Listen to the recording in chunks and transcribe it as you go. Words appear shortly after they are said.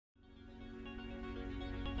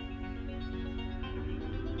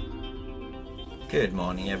Good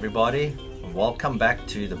morning everybody, and welcome back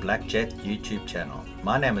to the Black Jet YouTube channel.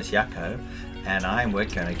 My name is Jaco and I am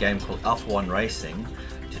working on a game called Alpha 1 Racing.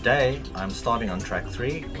 Today I'm starting on track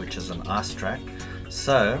 3, which is an ice track,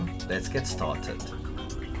 so let's get started.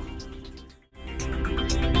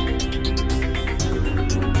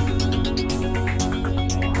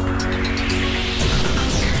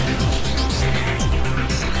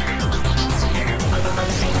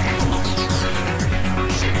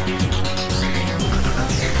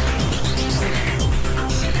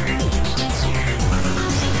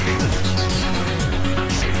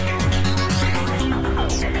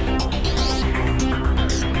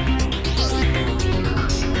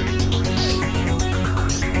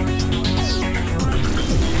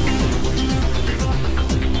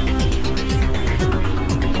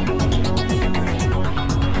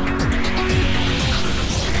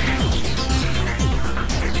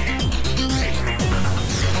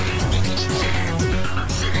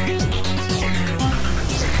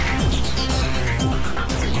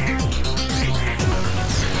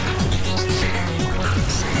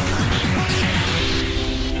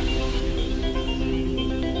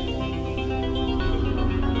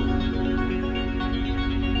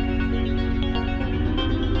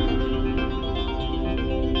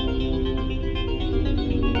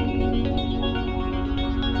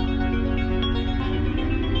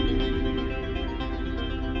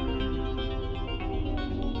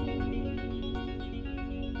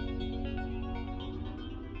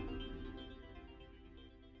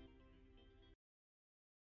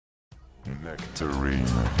 Nectarine,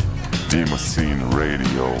 Demoscene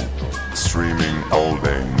Radio, streaming all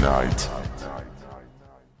day night.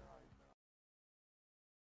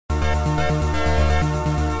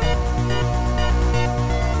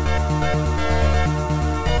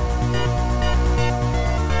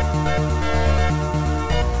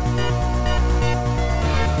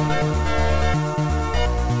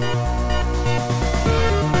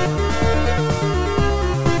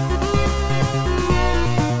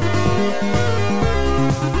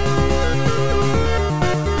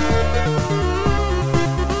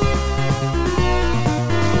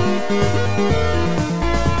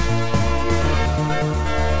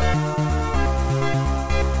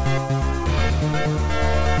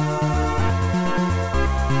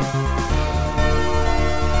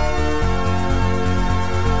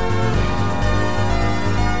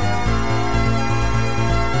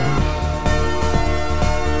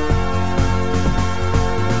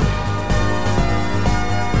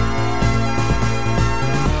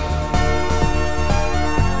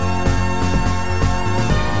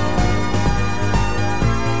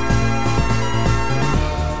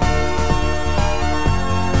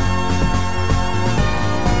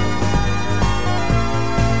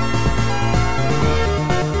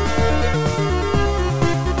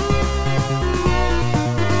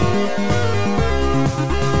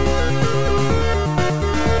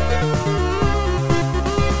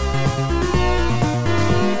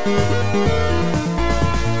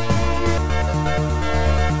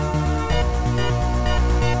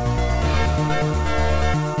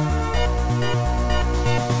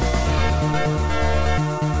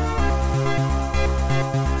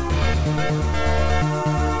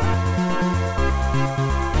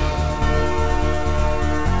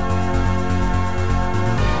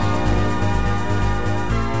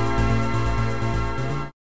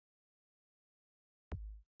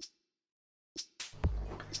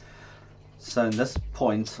 So in this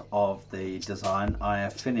point of the design, I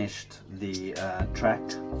have finished the track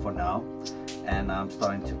for now, and I'm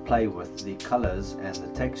starting to play with the colors and the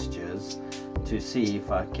textures to see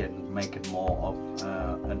if I can make it more of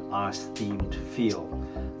an ice themed feel.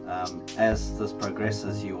 As this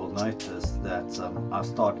progresses, you will notice that I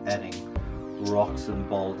start adding rocks and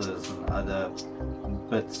boulders and other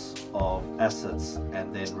bits of assets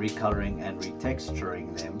and then recoloring and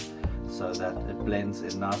retexturing them, so that it blends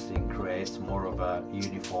in nicely and creates more of a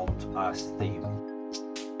uniformed ice theme.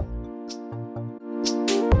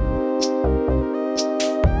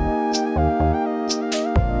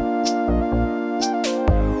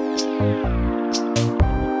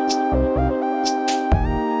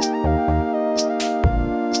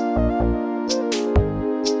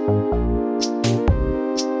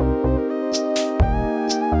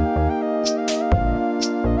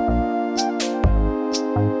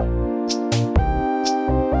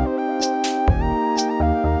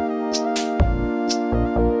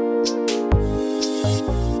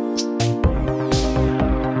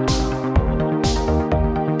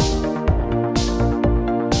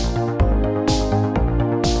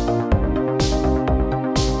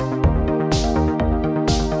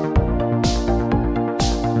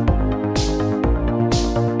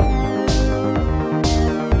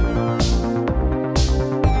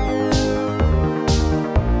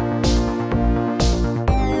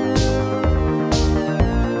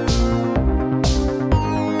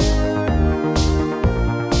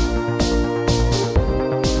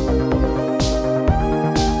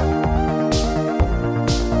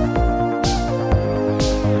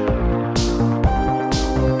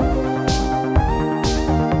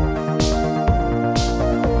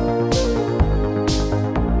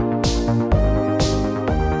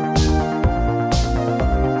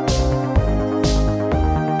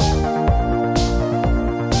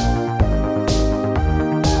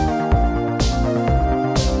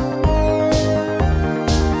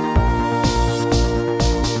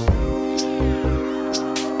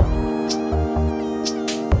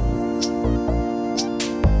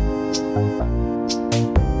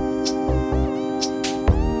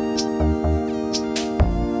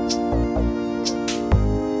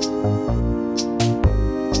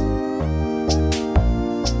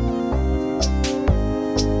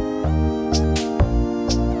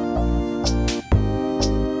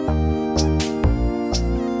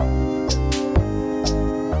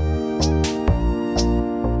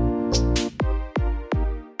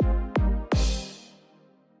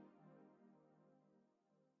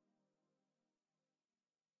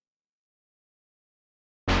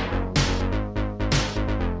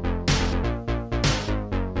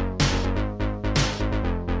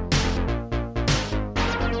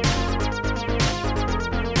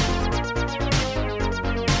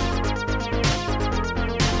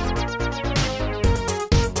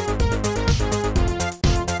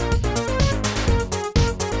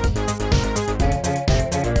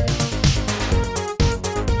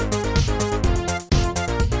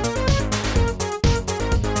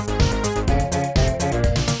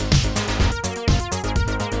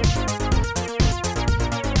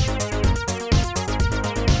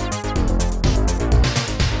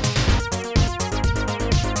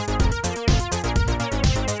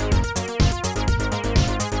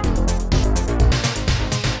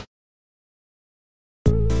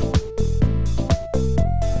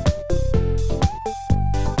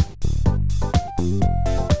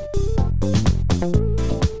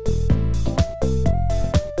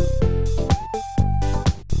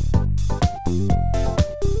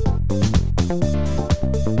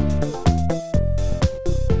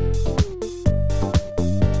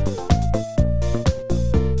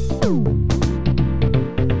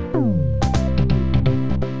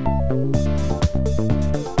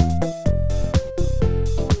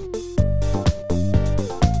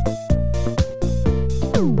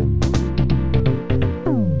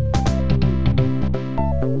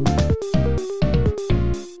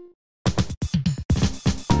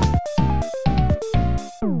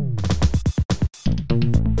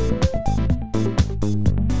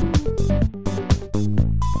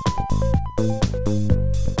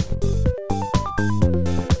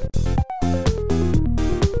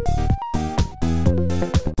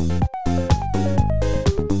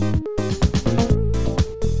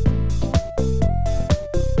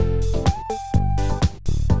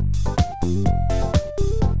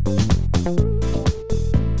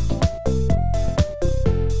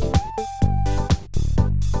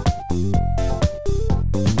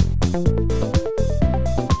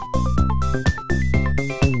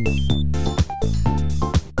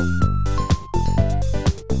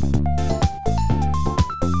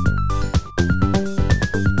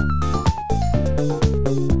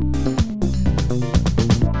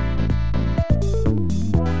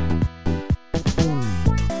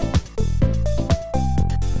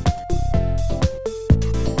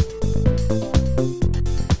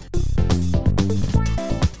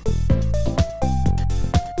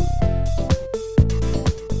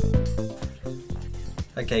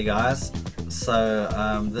 Okay guys,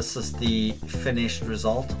 so this is the finished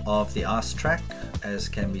result of the ice track, as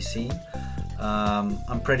can be seen.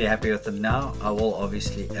 I'm pretty happy with it now. I will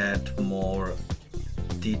obviously add more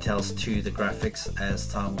details to the graphics as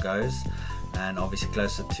time goes, and obviously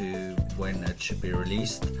closer to when it should be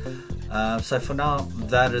released. So for now,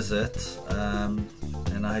 that is it,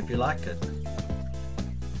 and I hope you like it.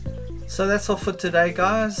 So that's all for today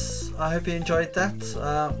guys. I hope you enjoyed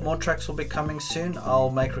that. More tracks will be coming soon. I'll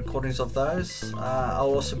make recordings of those.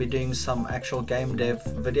 I'll also be doing some actual game dev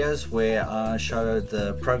videos where I show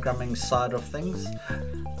the programming side of things.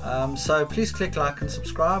 So please click like and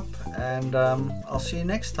subscribe, and I'll see you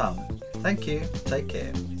next time. Thank you. Take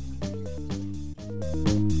care.